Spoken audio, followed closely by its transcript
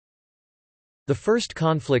The first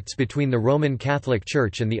conflicts between the Roman Catholic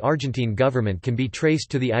Church and the Argentine government can be traced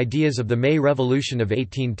to the ideas of the May Revolution of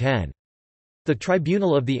 1810. The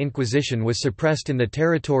Tribunal of the Inquisition was suppressed in the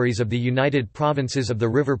territories of the United Provinces of the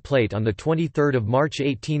River Plate on 23 March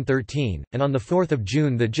 1813, and on 4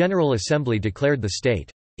 June the General Assembly declared the state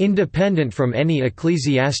independent from any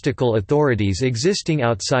ecclesiastical authorities existing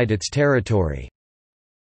outside its territory.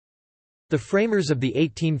 The framers of the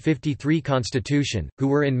 1853 Constitution, who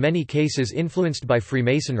were in many cases influenced by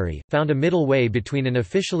Freemasonry, found a middle way between an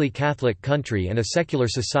officially Catholic country and a secular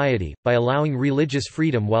society, by allowing religious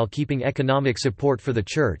freedom while keeping economic support for the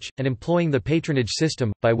Church, and employing the patronage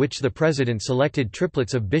system, by which the President selected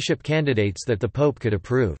triplets of bishop candidates that the Pope could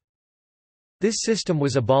approve. This system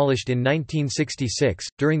was abolished in 1966,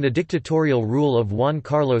 during the dictatorial rule of Juan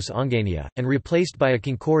Carlos Onganía, and replaced by a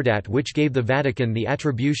concordat which gave the Vatican the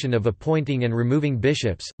attribution of appointing and removing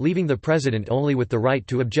bishops, leaving the President only with the right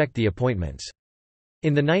to object the appointments.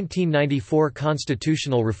 In the 1994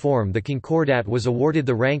 constitutional reform, the concordat was awarded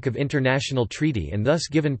the rank of international treaty and thus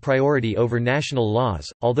given priority over national laws,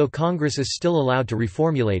 although Congress is still allowed to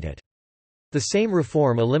reformulate it. The same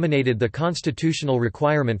reform eliminated the constitutional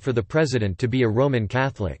requirement for the president to be a Roman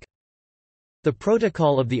Catholic. The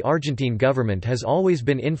protocol of the Argentine government has always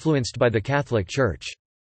been influenced by the Catholic Church.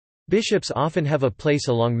 Bishops often have a place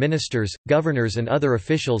along ministers, governors and other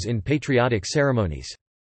officials in patriotic ceremonies.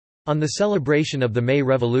 On the celebration of the May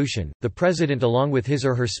Revolution, the president along with his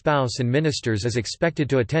or her spouse and ministers is expected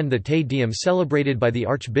to attend the Te Deum celebrated by the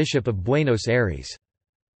Archbishop of Buenos Aires.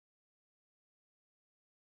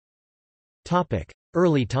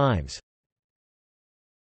 Early times.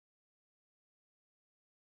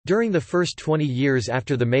 During the first 20 years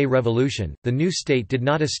after the May Revolution, the new state did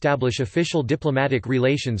not establish official diplomatic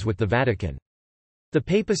relations with the Vatican. The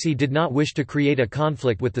papacy did not wish to create a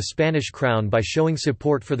conflict with the Spanish crown by showing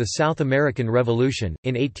support for the South American Revolution.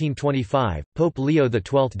 In 1825, Pope Leo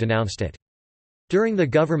XII denounced it. During the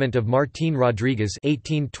government of Martín Rodríguez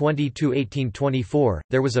 (1820–1824),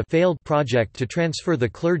 there was a failed project to transfer the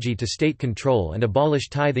clergy to state control and abolish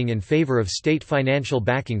tithing in favor of state financial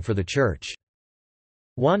backing for the Church.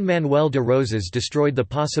 Juan Manuel de Rosas destroyed the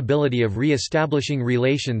possibility of re-establishing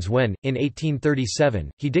relations when, in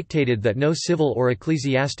 1837, he dictated that no civil or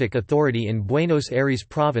ecclesiastic authority in Buenos Aires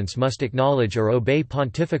province must acknowledge or obey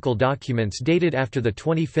pontifical documents dated after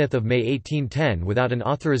 25 May 1810 without an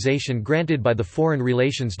authorization granted by the Foreign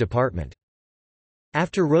Relations Department.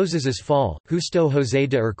 After Rosas's fall, Justo José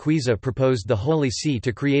de Urquiza proposed the Holy See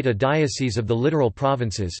to create a diocese of the littoral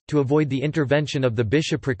provinces, to avoid the intervention of the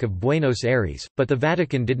Bishopric of Buenos Aires, but the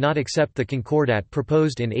Vatican did not accept the concordat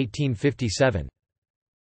proposed in 1857.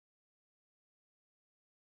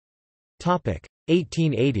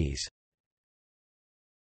 1880s.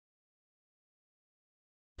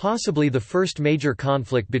 Possibly the first major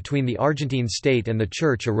conflict between the Argentine state and the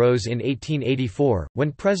Church arose in 1884,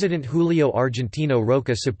 when President Julio Argentino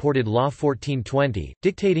Roca supported Law 1420,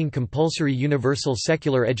 dictating compulsory universal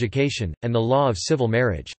secular education, and the law of civil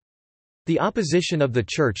marriage. The opposition of the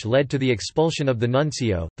Church led to the expulsion of the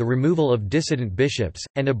nuncio, the removal of dissident bishops,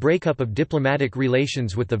 and a breakup of diplomatic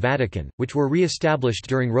relations with the Vatican, which were re-established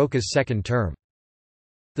during Roca's second term.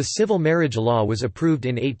 The civil marriage law was approved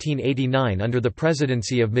in 1889 under the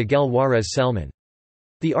presidency of Miguel Juárez Celman.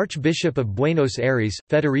 The Archbishop of Buenos Aires,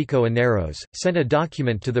 Federico Aneros, sent a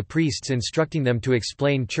document to the priests instructing them to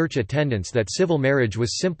explain church attendance that civil marriage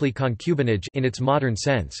was simply concubinage in its modern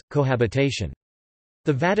sense, cohabitation.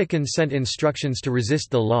 The Vatican sent instructions to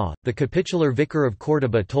resist the law, the capitular vicar of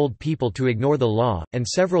Córdoba told people to ignore the law, and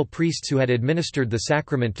several priests who had administered the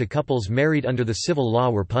sacrament to couples married under the civil law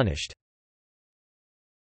were punished.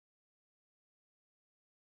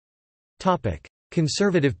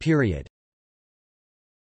 Conservative period.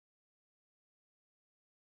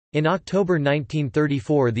 In October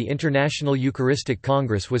 1934 the International Eucharistic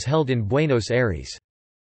Congress was held in Buenos Aires.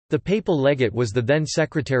 The papal legate was the then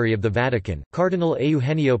Secretary of the Vatican, Cardinal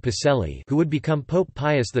Eugenio Pacelli, who would become Pope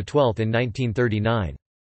Pius XII in 1939.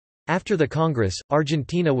 After the Congress,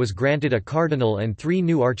 Argentina was granted a cardinal and 3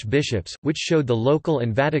 new archbishops, which showed the local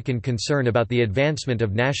and Vatican concern about the advancement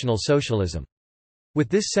of National Socialism. With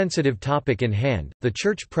this sensitive topic in hand, the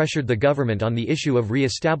Church pressured the government on the issue of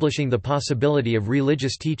re-establishing the possibility of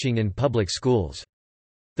religious teaching in public schools.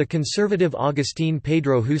 The conservative Agustín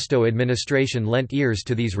Pedro Justo administration lent ears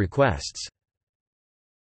to these requests.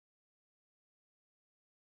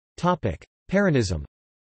 Peronism.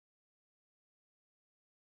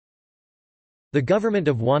 The government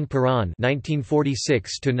of Juan Perón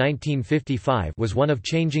 (1946–1955) was one of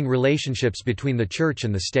changing relationships between the Church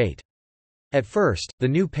and the state. At first, the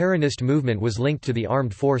new Peronist movement was linked to the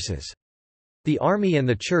armed forces. The army and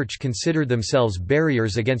the church considered themselves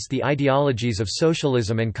barriers against the ideologies of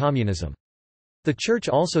socialism and communism. The church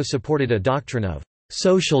also supported a doctrine of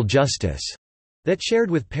social justice that shared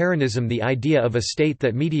with Peronism the idea of a state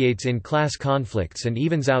that mediates in class conflicts and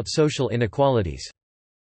evens out social inequalities.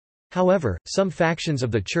 However, some factions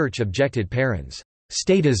of the church objected Peron's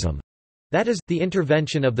statism, that is, the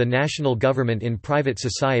intervention of the national government in private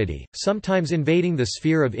society, sometimes invading the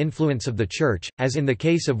sphere of influence of the church, as in the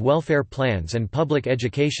case of welfare plans and public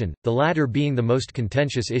education, the latter being the most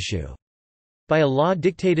contentious issue. By a law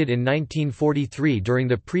dictated in 1943 during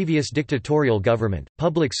the previous dictatorial government,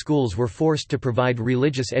 public schools were forced to provide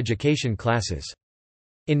religious education classes.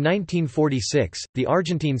 In 1946, the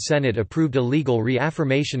Argentine Senate approved a legal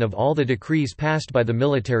reaffirmation of all the decrees passed by the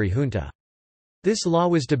military junta. This law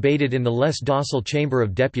was debated in the less docile Chamber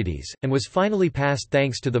of Deputies, and was finally passed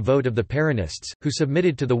thanks to the vote of the Peronists, who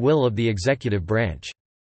submitted to the will of the executive branch.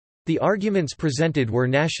 The arguments presented were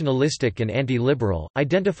nationalistic and anti-liberal,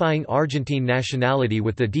 identifying Argentine nationality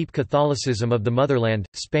with the deep Catholicism of the motherland,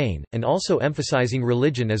 Spain, and also emphasizing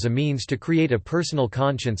religion as a means to create a personal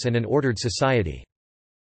conscience and an ordered society.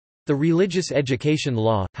 The religious education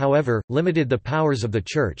law, however, limited the powers of the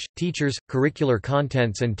church. Teachers, curricular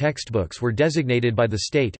contents and textbooks were designated by the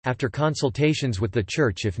state, after consultations with the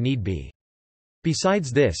church if need be.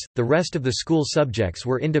 Besides this, the rest of the school subjects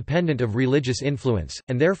were independent of religious influence,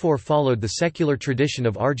 and therefore followed the secular tradition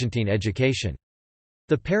of Argentine education.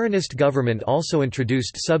 The Peronist government also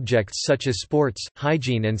introduced subjects such as sports,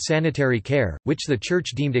 hygiene and sanitary care, which the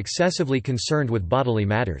church deemed excessively concerned with bodily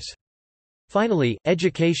matters. Finally,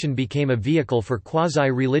 education became a vehicle for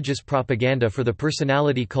quasi-religious propaganda for the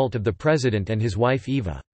personality cult of the president and his wife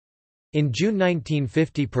Eva. In June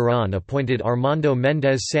 1950, Perón appointed Armando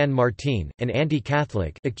Méndez San Martín, an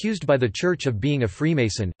anti-Catholic accused by the Church of being a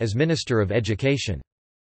Freemason, as Minister of Education.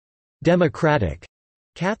 Democratic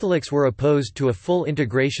Catholics were opposed to a full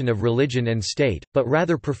integration of religion and state, but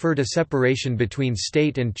rather preferred a separation between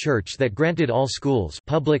state and church that granted all schools,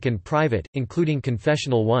 public and private, including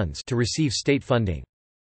confessional ones, to receive state funding.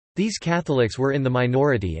 These Catholics were in the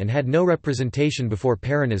minority and had no representation before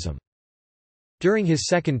Peronism. During his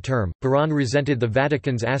second term, Perón resented the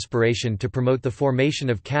Vatican's aspiration to promote the formation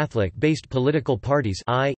of Catholic-based political parties,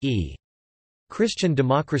 i.e. Christian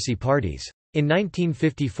democracy parties. In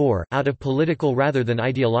 1954, out of political rather than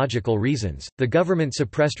ideological reasons, the government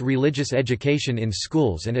suppressed religious education in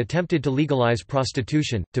schools and attempted to legalize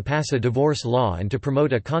prostitution, to pass a divorce law and to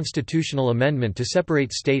promote a constitutional amendment to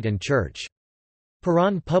separate state and church.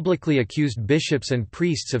 Perón publicly accused bishops and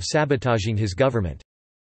priests of sabotaging his government.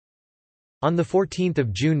 On 14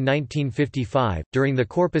 June 1955, during the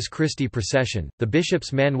Corpus Christi procession, the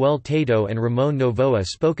bishops Manuel Tato and Ramón Novoa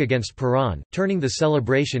spoke against Perón, turning the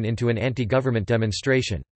celebration into an anti-government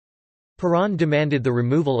demonstration. Perón demanded the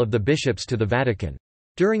removal of the bishops to the Vatican.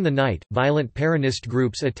 During the night, violent Peronist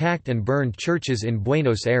groups attacked and burned churches in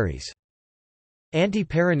Buenos Aires.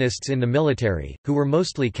 Anti-Peronists in the military, who were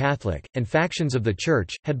mostly Catholic, and factions of the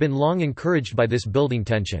church, had been long encouraged by this building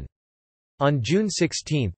tension. On June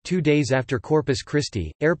 16, 2 days after Corpus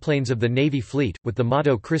Christi, airplanes of the Navy fleet, with the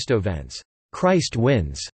motto Cristo Vence, Christ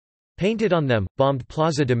wins, painted on them, bombed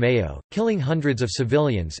Plaza de Mayo, killing hundreds of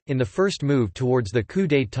civilians, in the first move towards the coup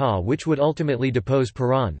d'état which would ultimately depose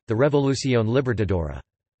Perón, the Revolución Libertadora.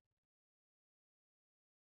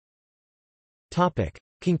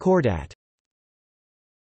 Concordat.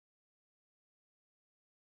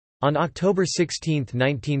 On October 16,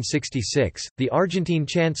 1966, the Argentine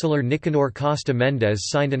Chancellor Nicanor Costa Méndez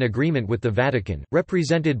signed an agreement with the Vatican,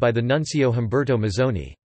 represented by the nuncio Humberto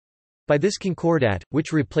Mazzoni. By this concordat,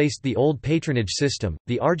 which replaced the old patronage system,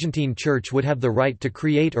 the Argentine Church would have the right to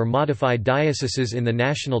create or modify dioceses in the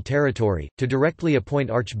national territory, to directly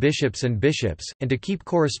appoint archbishops and bishops, and to keep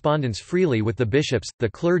correspondence freely with the bishops,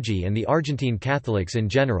 the clergy and the Argentine Catholics in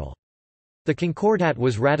general. The Concordat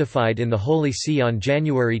was ratified in the Holy See on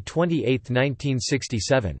January 28,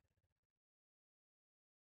 1967.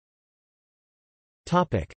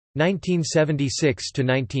 1976 to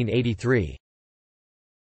 1983.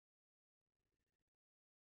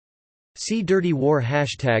 See Dirty War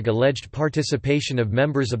 #, alleged participation of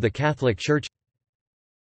members of the Catholic Church.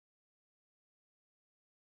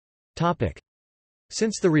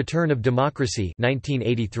 Since the return of democracy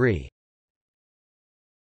 1983.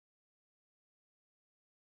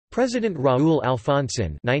 President Raúl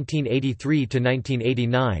Alfonsín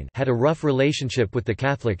 (1983–1989) had a rough relationship with the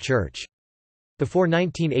Catholic Church. Before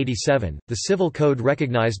 1987, the Civil Code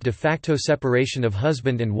recognized de facto separation of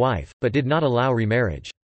husband and wife, but did not allow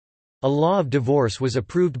remarriage. A law of divorce was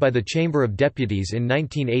approved by the Chamber of Deputies in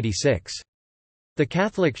 1986. The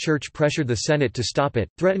Catholic Church pressured the Senate to stop it,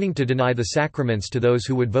 threatening to deny the sacraments to those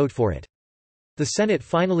who would vote for it. The Senate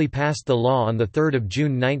finally passed the law on 3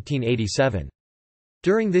 June 1987.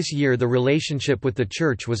 During this year the relationship with the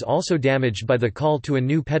Church was also damaged by the call to a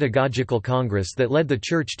new pedagogical Congress that led the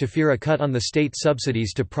Church to fear a cut on the state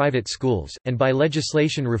subsidies to private schools, and by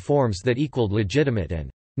legislation reforms that equaled legitimate and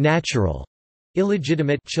natural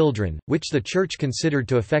illegitimate children, which the Church considered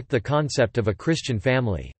to affect the concept of a Christian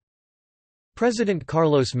family. President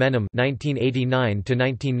Carlos Menem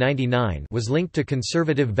 (1989–1999) was linked to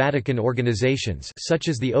conservative Vatican organizations such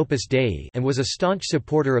as the Opus Dei and was a staunch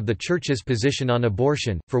supporter of the Church's position on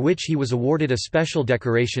abortion, for which he was awarded a special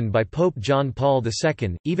decoration by Pope John Paul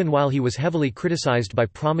II, even while he was heavily criticized by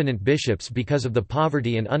prominent bishops because of the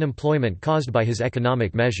poverty and unemployment caused by his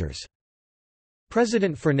economic measures.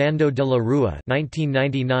 President Fernando de la Rúa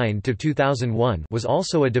 (1999–2001) was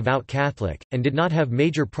also a devout Catholic, and did not have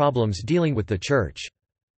major problems dealing with the Church.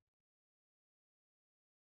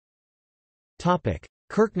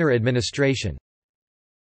 Kirchner administration.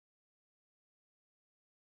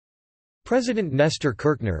 President Nestor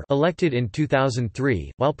Kirchner, elected in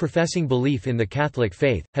 2003, while professing belief in the Catholic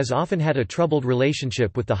faith, has often had a troubled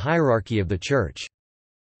relationship with the hierarchy of the Church.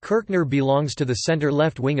 Kirchner belongs to the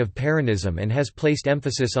center-left wing of Peronism and has placed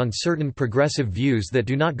emphasis on certain progressive views that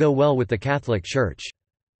do not go well with the Catholic Church.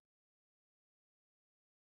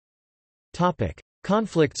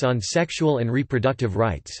 Conflicts on sexual and reproductive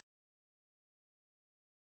rights.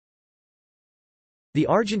 The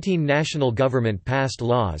Argentine national government passed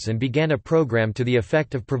laws and began a program to the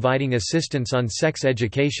effect of providing assistance on sex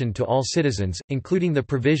education to all citizens, including the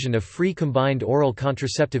provision of free combined oral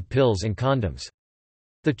contraceptive pills and condoms.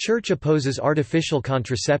 The Church opposes artificial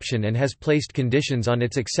contraception and has placed conditions on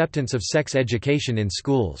its acceptance of sex education in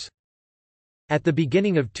schools. At the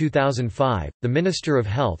beginning of 2005, the Minister of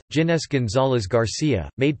Health, Ginés González García,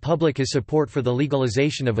 made public his support for the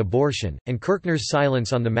legalization of abortion, and Kirchner's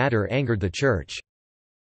silence on the matter angered the Church.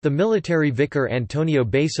 The military vicar Antonio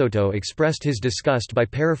Basoto expressed his disgust by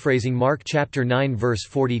paraphrasing Mark chapter 9 verse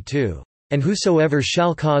 42. "And whosoever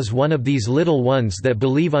shall cause one of these little ones that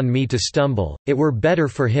believe on me to stumble, it were better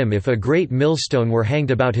for him if a great millstone were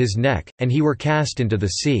hanged about his neck, and he were cast into the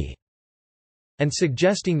sea," and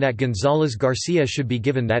suggesting that González García should be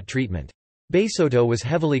given that treatment. Basoto was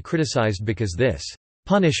heavily criticized because this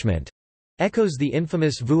punishment echoes the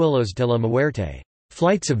infamous vuelos de la muerte,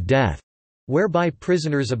 flights of death, whereby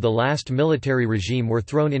prisoners of the last military regime were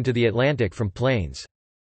thrown into the Atlantic from planes.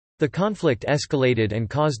 The conflict escalated and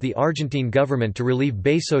caused the Argentine government to relieve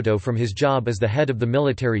Basoto from his job as the head of the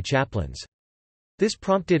military chaplains. This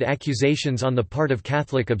prompted accusations on the part of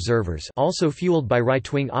Catholic observers, also fueled by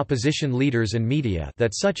right-wing opposition leaders and media,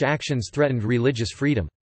 that such actions threatened religious freedom.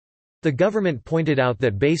 The government pointed out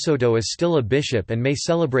that Basoto is still a bishop and may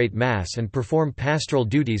celebrate Mass and perform pastoral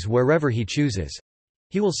duties wherever he chooses.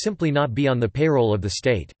 He will simply not be on the payroll of the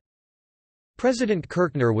state. President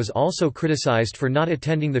Kirchner was also criticized for not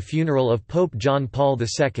attending the funeral of Pope John Paul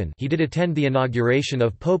II. He did attend the inauguration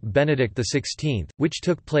of Pope Benedict XVI, which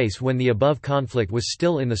took place when the above conflict was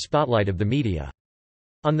still in the spotlight of the media.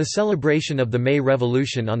 On the celebration of the May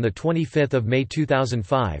Revolution on 25 May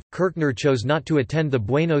 2005, Kirchner chose not to attend the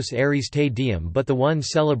Buenos Aires Te Deum but the one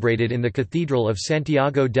celebrated in the Cathedral of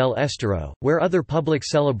Santiago del Estero, where other public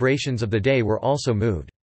celebrations of the day were also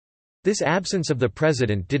moved. This absence of the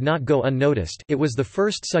president did not go unnoticed. It was the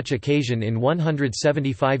first such occasion in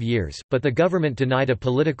 175 years, but the government denied a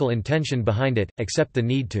political intention behind it, except the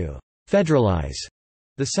need to federalize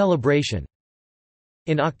the celebration.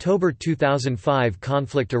 In October 2005,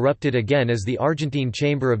 conflict erupted again as the Argentine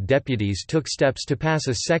Chamber of Deputies took steps to pass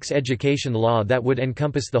a sex education law that would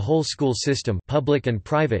encompass the whole school system, public and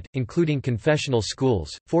private, including confessional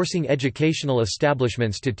schools, forcing educational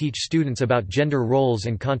establishments to teach students about gender roles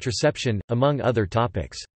and contraception, among other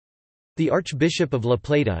topics. The Archbishop of La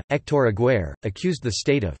Plata, Héctor Aguirre, accused the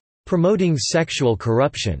state of promoting sexual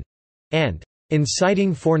corruption and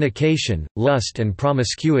inciting fornication, lust and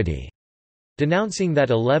promiscuity, denouncing that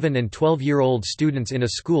 11- and 12-year-old students in a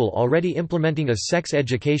school already implementing a sex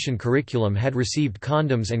education curriculum had received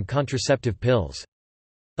condoms and contraceptive pills.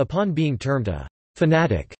 Upon being termed a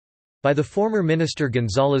fanatic by the former minister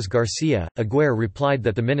González García, Aguirre replied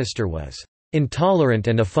that the minister was intolerant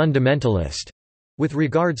and a fundamentalist with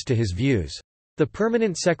regards to his views. The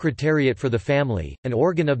Permanent Secretariat for the Family, an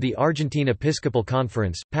organ of the Argentine Episcopal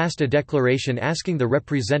Conference, passed a declaration asking the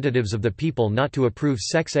representatives of the people not to approve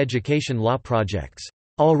sex education law projects,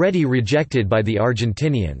 already rejected by the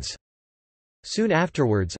Argentinians. Soon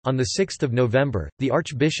afterwards, on 6 November, the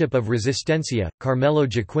Archbishop of Resistencia, Carmelo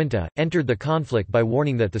Jaquinta, entered the conflict by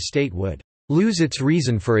warning that the state would lose its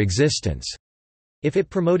reason for existence if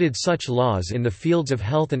it promoted such laws in the fields of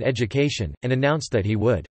health and education, and announced that he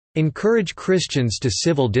would encourage Christians to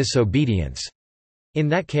civil disobedience in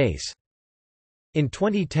that case. In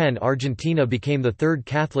 2010, Argentina became the third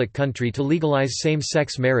Catholic country to legalize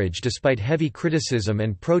same-sex marriage despite heavy criticism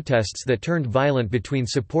and protests that turned violent between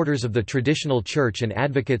supporters of the traditional church and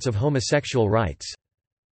advocates of homosexual rights.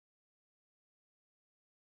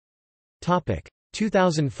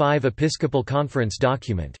 2005 Episcopal Conference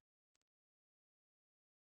document.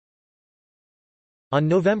 On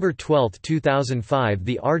November 12, 2005,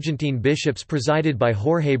 the Argentine bishops presided by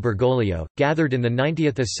Jorge Bergoglio, gathered in the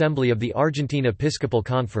 90th Assembly of the Argentine Episcopal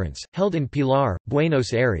Conference, held in Pilar,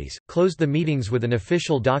 Buenos Aires, closed the meetings with an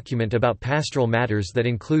official document about pastoral matters that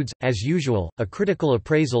includes, as usual, a critical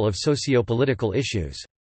appraisal of socio-political issues.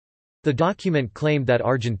 The document claimed that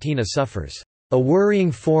Argentina suffers a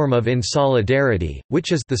worrying form of insolidarity,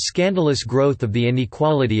 which is the scandalous growth of the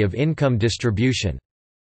inequality of income distribution.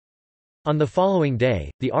 On the following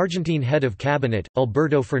day, the Argentine head of cabinet,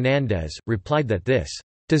 Alberto Fernández, replied that this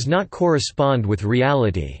does not correspond with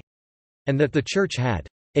reality, and that the Church had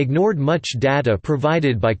ignored much data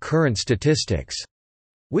provided by current statistics,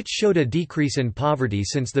 which showed a decrease in poverty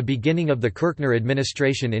since the beginning of the Kirchner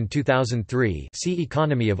administration in 2003. See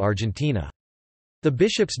Economy of Argentina. The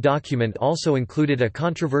bishop's document also included a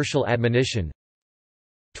controversial admonition.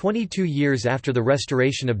 22 years after the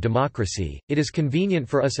restoration of democracy, it is convenient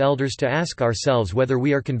for us elders to ask ourselves whether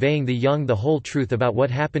we are conveying the young the whole truth about what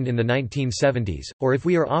happened in the 1970s, or if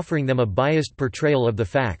we are offering them a biased portrayal of the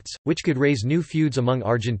facts, which could raise new feuds among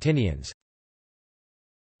Argentinians.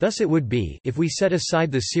 Thus it would be, if we set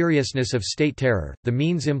aside the seriousness of state terror, the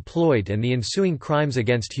means employed and the ensuing crimes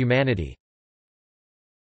against humanity.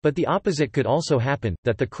 But the opposite could also happen,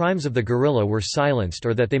 that the crimes of the guerrilla were silenced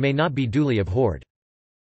or that they may not be duly abhorred.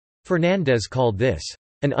 Fernández called this,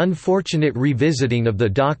 "an unfortunate revisiting of the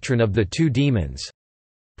doctrine of the two demons,"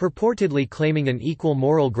 purportedly claiming an equal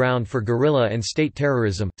moral ground for guerrilla and state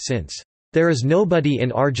terrorism, since, "there is nobody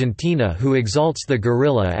in Argentina who exalts the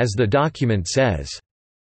guerrilla as the document says."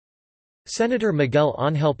 Senator Miguel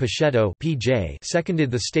Ángel Pichetto (PJ)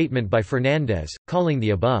 seconded the statement by Fernández, calling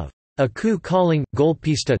the above a coup-calling,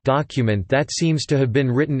 golpista document that seems to have been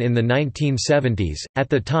written in the 1970s, at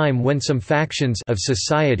the time when some factions of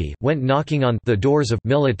society went knocking on the doors of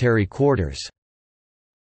military quarters.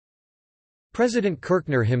 President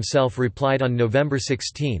Kirchner himself replied on November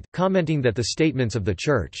 16, commenting that the statements of the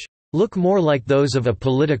Church look more like those of a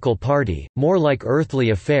political party, more like earthly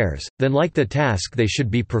affairs, than like the task they should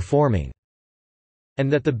be performing,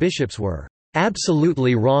 and that the bishops were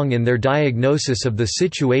absolutely wrong in their diagnosis of the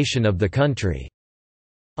situation of the country.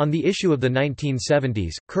 On the issue of the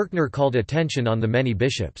 1970s, Kirchner called attention on the many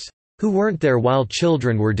bishops who weren't there while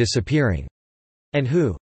children were disappearing, and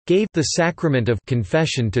who gave the sacrament of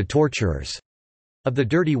confession to torturers of the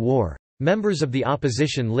dirty war. Members of the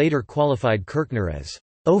opposition later qualified Kirchner as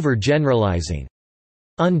overgeneralizing,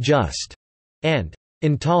 unjust, and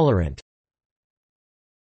intolerant.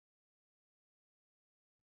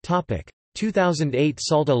 2008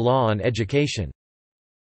 SALTA Law on Education.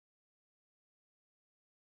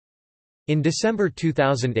 In December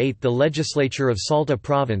 2008, the legislature of Salta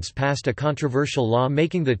province passed a controversial law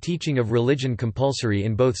making the teaching of religion compulsory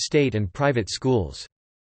in both state and private schools.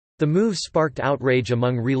 The move sparked outrage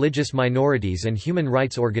among religious minorities and human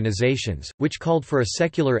rights organizations, which called for a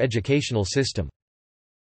secular educational system.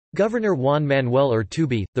 Governor Juan Manuel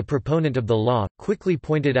Urtubi, the proponent of the law, quickly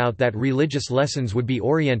pointed out that religious lessons would be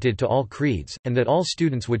oriented to all creeds, and that all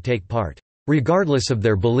students would take part, regardless of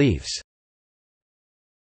their beliefs.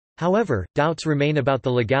 However, doubts remain about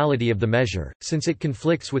the legality of the measure, since it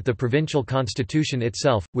conflicts with the provincial constitution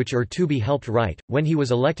itself, which Urtubi helped write, when he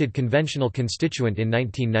was elected conventional constituent in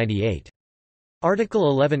 1998. Article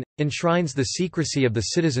 11 enshrines the secrecy of the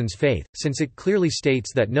citizen's faith, since it clearly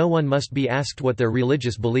states that no one must be asked what their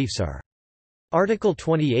religious beliefs are. Article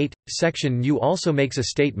 28, Section U also makes a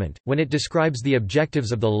statement, when it describes the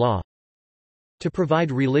objectives of the law, to provide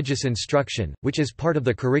religious instruction, which is part of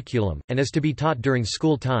the curriculum, and is to be taught during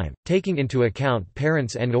school time, taking into account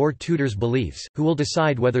parents' and/or tutors' beliefs, who will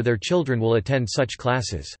decide whether their children will attend such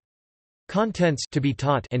classes. Contents to be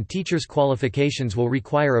taught and teachers' qualifications will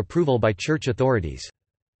require approval by church authorities.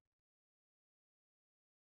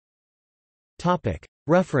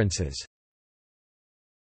 References.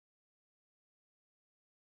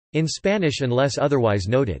 In Spanish unless otherwise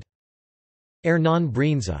noted. Hernán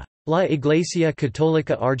Brinza. La Iglesia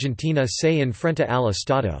Católica Argentina se enfrenta al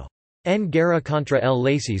Estado. En guerra contra el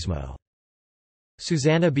laicismo.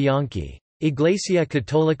 Susana Bianchi. Iglesia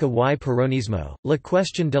Católica y Peronismo, La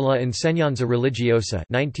cuestión de la enseñanza religiosa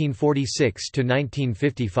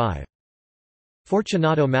 1946–1955.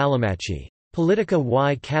 Fortunato Malamachi. Política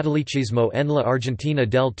y Catolicismo en la Argentina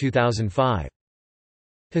del 2005.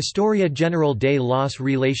 Historia General de las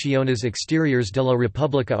Relaciones Exteriores de la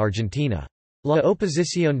República Argentina. La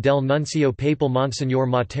oposición del nuncio papal Monseñor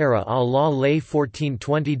Matera a la Ley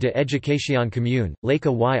 1420 de Educación Común, laica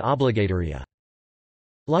y obligatoria.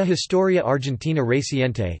 La Historia Argentina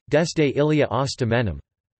Reciente, desde Ilia hasta Menem.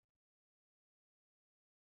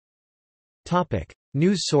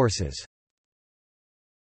 News sources.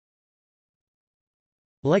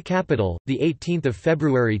 La Capital, 18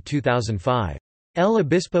 February 2005. El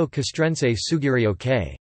Obispo Castrense sugirió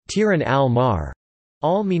que «tiran al mar»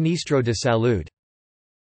 al Ministro de Salud.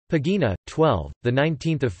 Pagina, 12,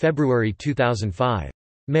 19 February 2005.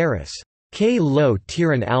 Maris. Que lo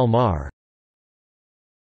tiran al mar.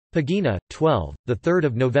 Pagina, 12,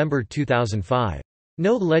 3 November 2005.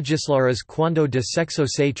 No legislares cuando de sexo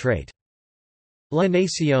se trate. La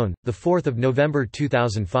Nación, 4 November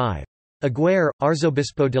 2005. Aguirre,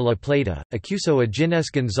 Arzobispo de la Plata, acusó a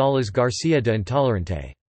Ginés González García de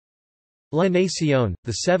intolerante. La Nación,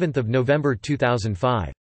 7 November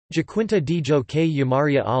 2005. Jaquinta dijo que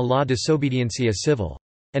llamaría a la desobediencia civil.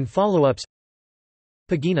 And follow-ups.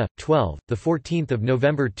 Pagina, 12, 14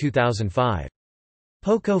 November 2005.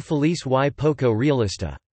 Poco feliz y poco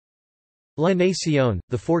realista. La Nación,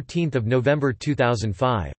 14 November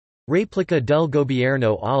 2005. Réplica del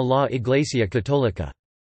gobierno a la Iglesia Católica.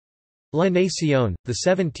 La Nación,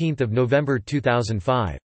 17 November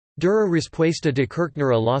 2005. Dura respuesta de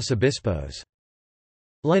Kirchner a los obispos.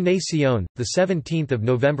 La Nación, 17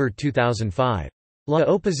 November 2005. La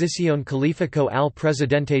oposición calificó al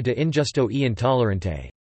presidente de injusto y intolerante.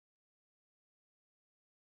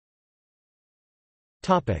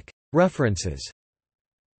 References